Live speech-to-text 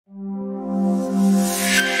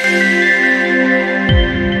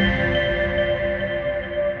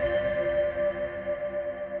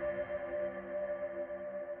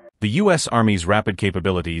U.S. Army's Rapid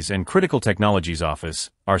Capabilities and Critical Technologies Office,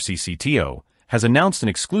 RCCTO, has announced an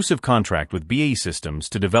exclusive contract with BAE Systems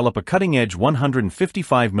to develop a cutting-edge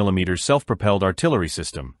 155mm self-propelled artillery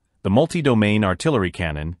system, the Multi-Domain Artillery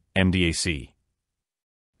Cannon, MDAC.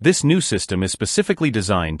 This new system is specifically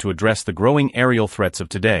designed to address the growing aerial threats of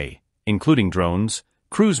today, including drones,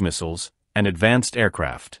 cruise missiles, and advanced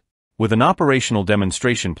aircraft. With an operational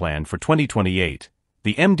demonstration plan for 2028,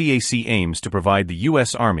 the MDAC aims to provide the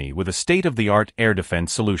U.S. Army with a state-of-the-art air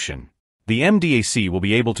defense solution. The MDAC will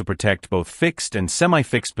be able to protect both fixed and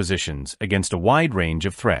semi-fixed positions against a wide range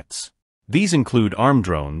of threats. These include armed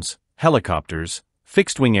drones, helicopters,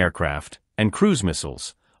 fixed-wing aircraft, and cruise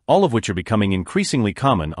missiles, all of which are becoming increasingly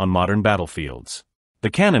common on modern battlefields. The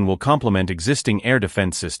cannon will complement existing air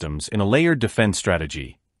defense systems in a layered defense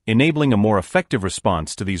strategy, enabling a more effective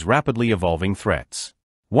response to these rapidly evolving threats.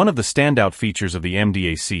 One of the standout features of the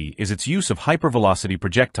MDAC is its use of hypervelocity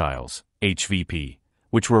projectiles, HVP,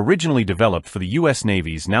 which were originally developed for the U.S.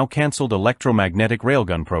 Navy's now-cancelled electromagnetic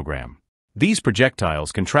railgun program. These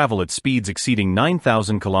projectiles can travel at speeds exceeding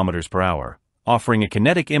 9,000 km per hour, offering a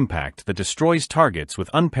kinetic impact that destroys targets with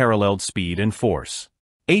unparalleled speed and force.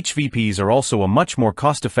 HVPs are also a much more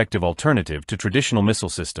cost-effective alternative to traditional missile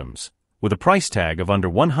systems, with a price tag of under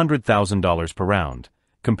 $100,000 per round,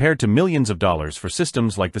 compared to millions of dollars for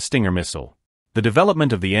systems like the Stinger missile. The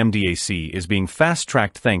development of the MDAC is being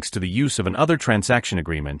fast-tracked thanks to the use of an Other Transaction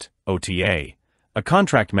Agreement, OTA, a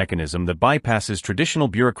contract mechanism that bypasses traditional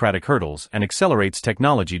bureaucratic hurdles and accelerates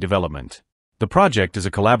technology development. The project is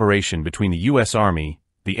a collaboration between the U.S. Army,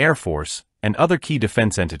 the Air Force, and other key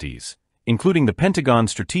defense entities, including the Pentagon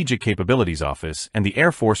Strategic Capabilities Office and the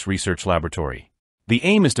Air Force Research Laboratory. The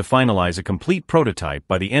aim is to finalize a complete prototype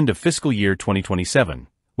by the end of fiscal year 2027,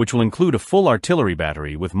 which will include a full artillery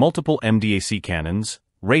battery with multiple MDAC cannons,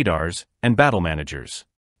 radars, and battle managers.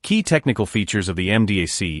 Key technical features of the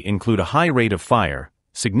MDAC include a high rate of fire,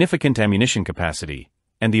 significant ammunition capacity,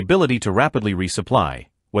 and the ability to rapidly resupply,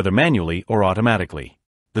 whether manually or automatically.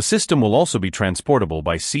 The system will also be transportable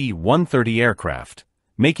by C-130 aircraft,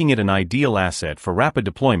 making it an ideal asset for rapid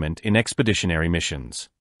deployment in expeditionary missions.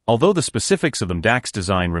 Although the specifics of the MDAC's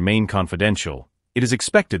design remain confidential, it is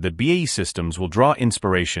expected that BAE Systems will draw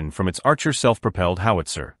inspiration from its Archer self-propelled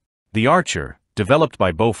howitzer. The Archer, developed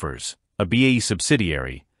by Bofors, a BAE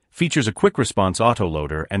subsidiary, features a quick-response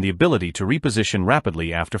autoloader and the ability to reposition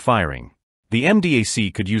rapidly after firing. The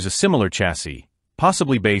MDAC could use a similar chassis,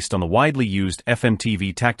 possibly based on the widely used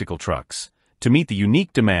FMTV tactical trucks, to meet the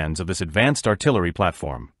unique demands of this advanced artillery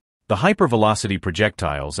platform. The hypervelocity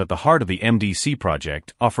projectiles at the heart of the MDC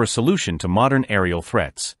project offer a solution to modern aerial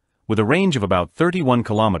threats, with a range of about 31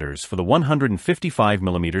 kilometers for the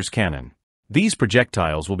 155mm cannon. These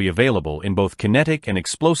projectiles will be available in both kinetic and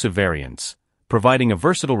explosive variants, providing a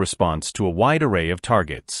versatile response to a wide array of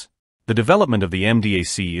targets. The development of the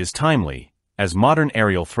MDAC is timely, as modern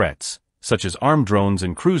aerial threats, such as armed drones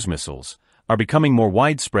and cruise missiles, are becoming more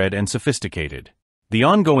widespread and sophisticated. The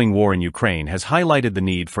ongoing war in Ukraine has highlighted the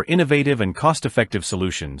need for innovative and cost-effective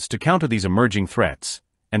solutions to counter these emerging threats,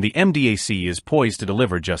 and the MDAC is poised to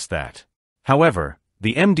deliver just that. However,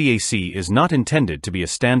 the MDAC is not intended to be a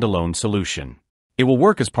standalone solution. It will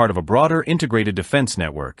work as part of a broader integrated defense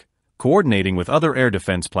network, coordinating with other air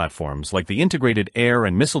defense platforms like the Integrated Air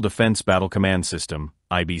and Missile Defense Battle Command System,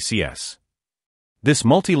 IBCS. This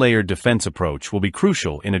multi-layered defense approach will be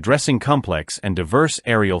crucial in addressing complex and diverse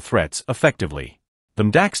aerial threats effectively. The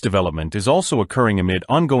MDAC's development is also occurring amid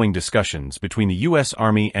ongoing discussions between the U.S.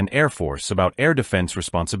 Army and Air Force about air defense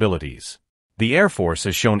responsibilities. The Air Force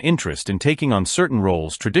has shown interest in taking on certain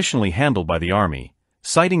roles traditionally handled by the Army,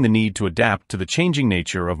 citing the need to adapt to the changing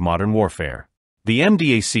nature of modern warfare. The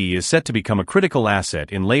MDAC is set to become a critical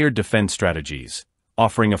asset in layered defense strategies,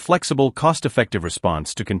 offering a flexible, cost-effective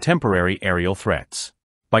response to contemporary aerial threats.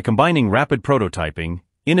 By combining rapid prototyping,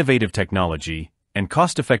 innovative technology, and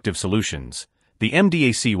cost-effective solutions, the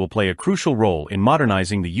MDAC will play a crucial role in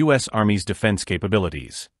modernizing the U.S. Army's defense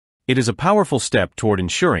capabilities. It is a powerful step toward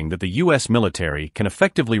ensuring that the U.S. military can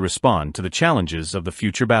effectively respond to the challenges of the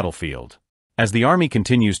future battlefield. As the Army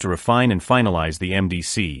continues to refine and finalize the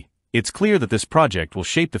MDC, it's clear that this project will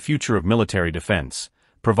shape the future of military defense,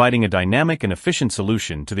 providing a dynamic and efficient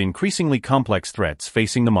solution to the increasingly complex threats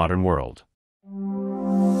facing the modern world.